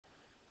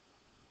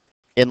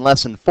In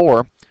Lesson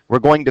 4, we're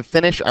going to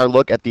finish our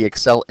look at the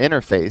Excel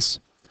interface.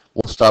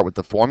 We'll start with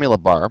the formula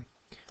bar,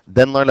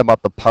 then learn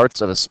about the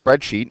parts of a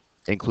spreadsheet,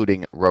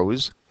 including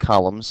rows,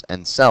 columns,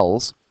 and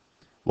cells.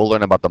 We'll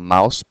learn about the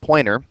mouse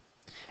pointer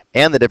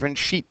and the different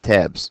sheet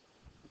tabs.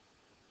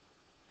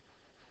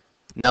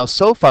 Now,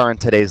 so far in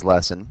today's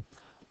lesson,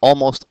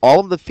 almost all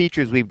of the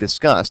features we've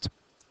discussed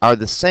are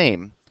the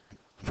same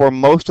for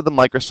most of the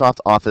Microsoft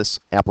Office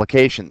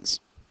applications.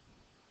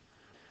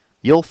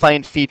 You'll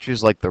find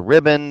features like the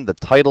ribbon, the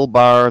title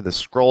bar, the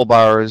scroll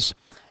bars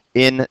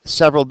in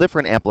several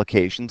different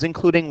applications,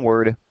 including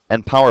Word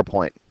and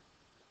PowerPoint.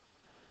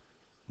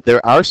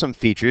 There are some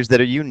features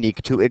that are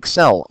unique to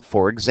Excel.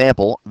 For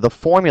example, the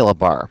formula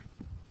bar.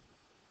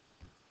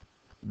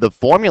 The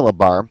formula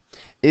bar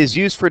is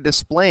used for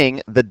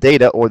displaying the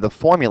data or the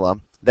formula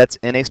that's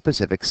in a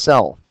specific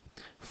cell.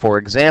 For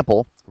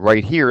example,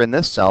 right here in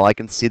this cell, I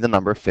can see the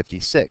number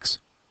 56.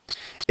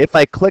 If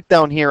I click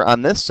down here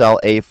on this cell,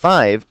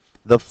 A5,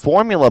 the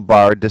formula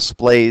bar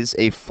displays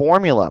a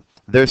formula.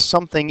 There's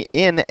something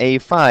in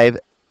A5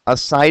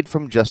 aside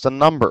from just a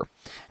number.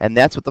 And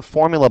that's what the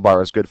formula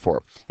bar is good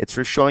for. It's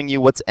for showing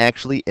you what's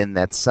actually in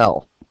that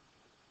cell.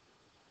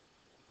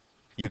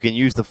 You can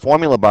use the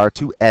formula bar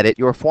to edit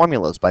your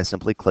formulas by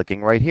simply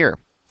clicking right here.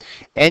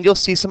 And you'll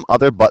see some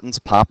other buttons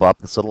pop up,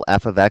 this little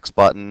F of X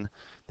button,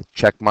 the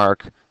check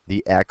mark,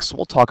 the X.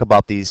 We'll talk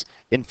about these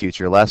in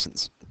future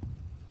lessons.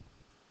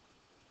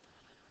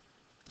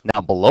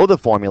 Now, below the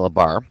formula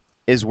bar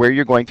is where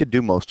you're going to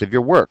do most of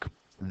your work.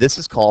 This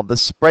is called the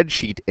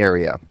spreadsheet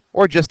area,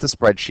 or just the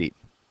spreadsheet.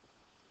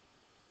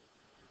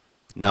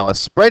 Now, a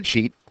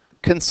spreadsheet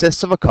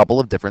consists of a couple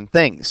of different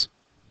things.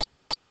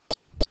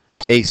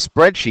 A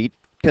spreadsheet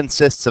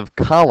consists of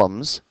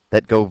columns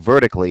that go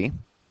vertically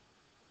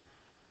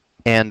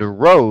and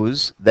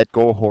rows that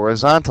go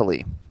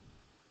horizontally.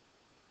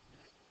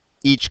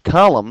 Each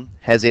column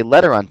has a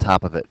letter on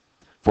top of it.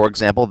 For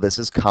example, this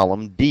is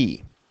column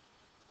D.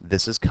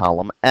 This is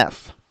column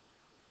F.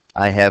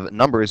 I have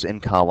numbers in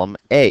column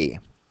A,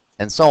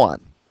 and so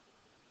on.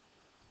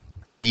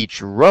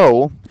 Each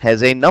row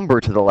has a number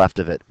to the left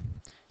of it.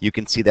 You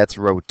can see that's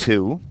row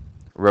 2,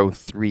 row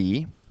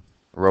 3,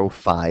 row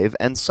 5,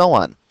 and so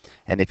on.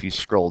 And if you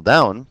scroll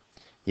down,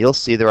 you'll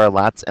see there are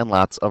lots and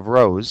lots of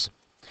rows.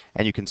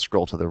 And you can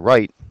scroll to the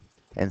right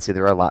and see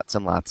there are lots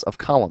and lots of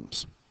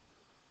columns.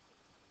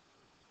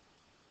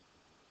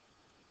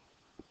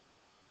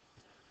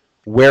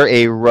 Where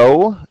a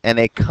row and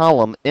a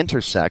column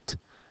intersect,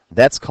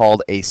 that's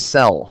called a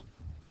cell.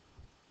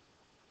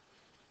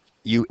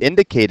 You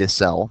indicate a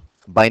cell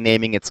by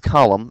naming its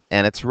column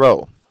and its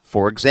row.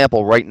 For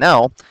example, right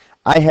now,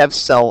 I have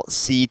cell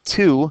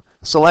C2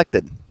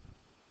 selected.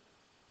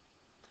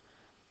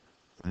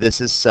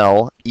 This is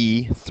cell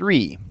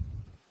E3,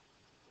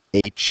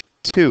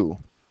 H2,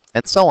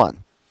 and so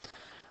on.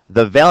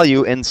 The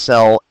value in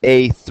cell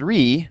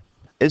A3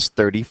 is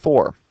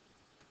 34.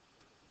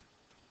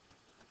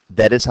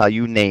 That is how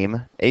you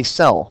name a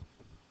cell.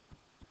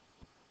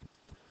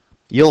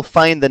 You'll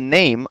find the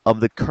name of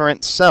the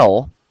current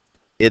cell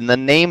in the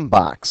name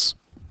box.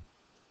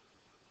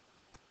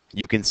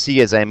 You can see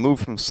as I move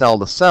from cell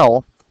to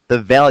cell, the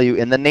value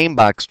in the name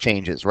box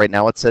changes. Right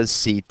now it says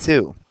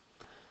C2.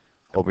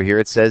 Over here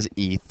it says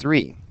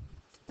E3.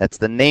 That's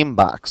the name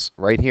box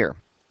right here.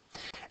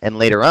 And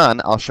later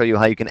on, I'll show you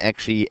how you can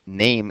actually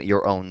name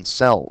your own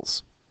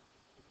cells.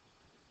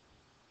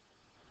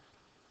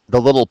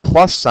 The little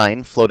plus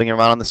sign floating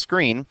around on the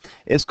screen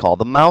is called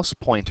the mouse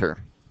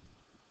pointer.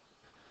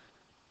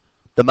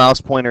 The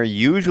mouse pointer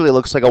usually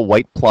looks like a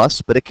white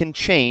plus, but it can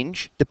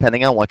change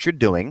depending on what you're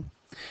doing.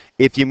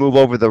 If you move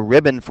over the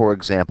ribbon, for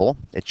example,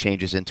 it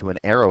changes into an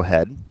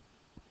arrowhead.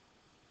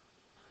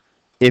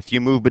 If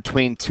you move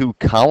between two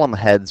column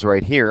heads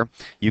right here,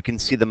 you can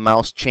see the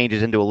mouse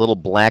changes into a little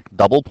black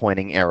double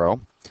pointing arrow.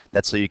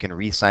 That's so you can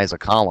resize a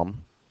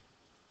column.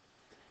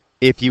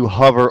 If you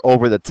hover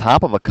over the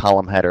top of a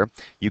column header,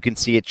 you can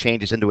see it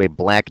changes into a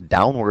black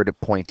downward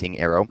pointing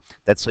arrow.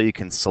 That's so you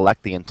can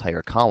select the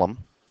entire column,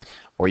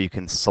 or you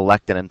can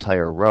select an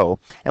entire row.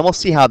 And we'll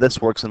see how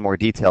this works in more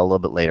detail a little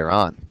bit later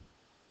on.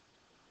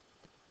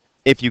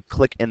 If you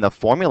click in the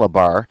formula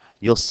bar,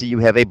 you'll see you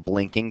have a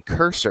blinking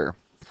cursor.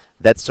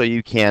 That's so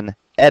you can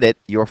edit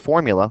your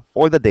formula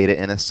or the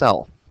data in a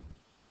cell.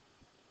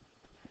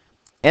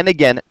 And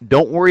again,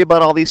 don't worry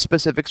about all these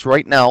specifics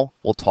right now.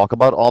 We'll talk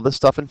about all this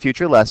stuff in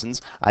future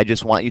lessons. I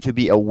just want you to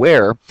be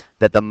aware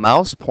that the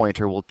mouse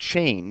pointer will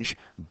change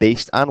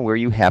based on where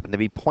you happen to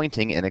be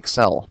pointing in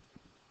Excel.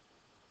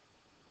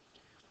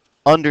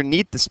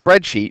 Underneath the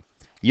spreadsheet,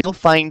 you'll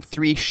find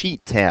 3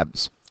 sheet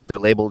tabs.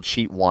 They're labeled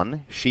Sheet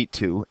 1, Sheet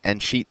 2,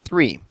 and Sheet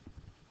 3.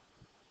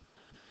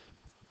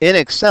 In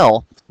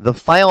Excel, the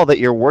file that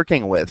you're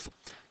working with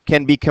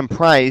can be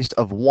comprised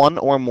of one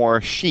or more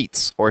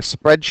sheets or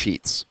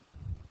spreadsheets.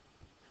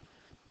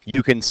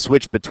 You can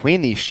switch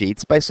between these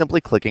sheets by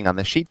simply clicking on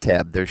the Sheet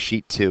tab. There's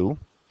Sheet 2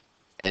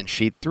 and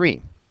Sheet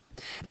 3.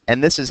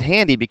 And this is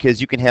handy because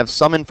you can have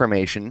some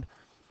information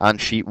on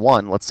Sheet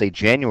 1, let's say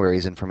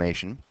January's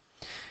information,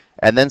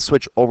 and then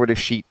switch over to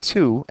sheet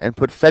 2 and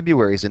put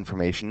February's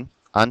information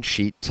on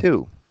sheet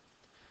 2.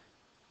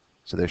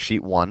 So there's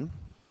sheet 1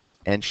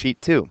 and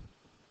sheet 2.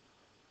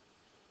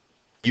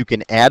 You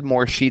can add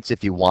more sheets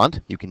if you want.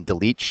 You can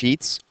delete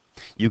sheets.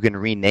 You can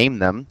rename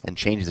them and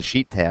change the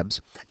sheet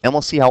tabs. And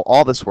we'll see how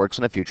all this works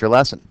in a future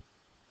lesson.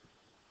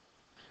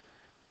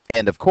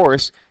 And of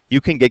course,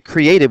 you can get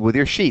creative with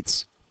your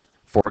sheets.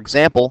 For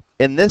example,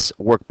 in this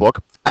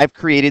workbook, I've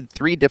created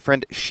 3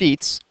 different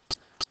sheets,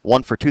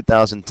 one for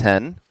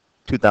 2010,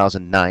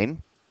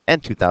 2009,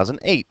 and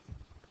 2008.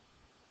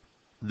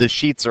 The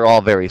sheets are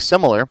all very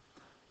similar,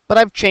 but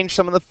I've changed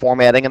some of the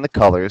formatting and the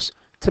colors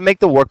to make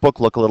the workbook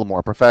look a little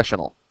more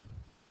professional.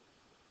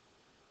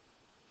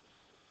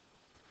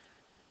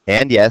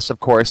 And yes, of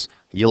course,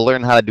 you'll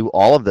learn how to do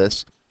all of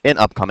this in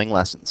upcoming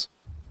lessons.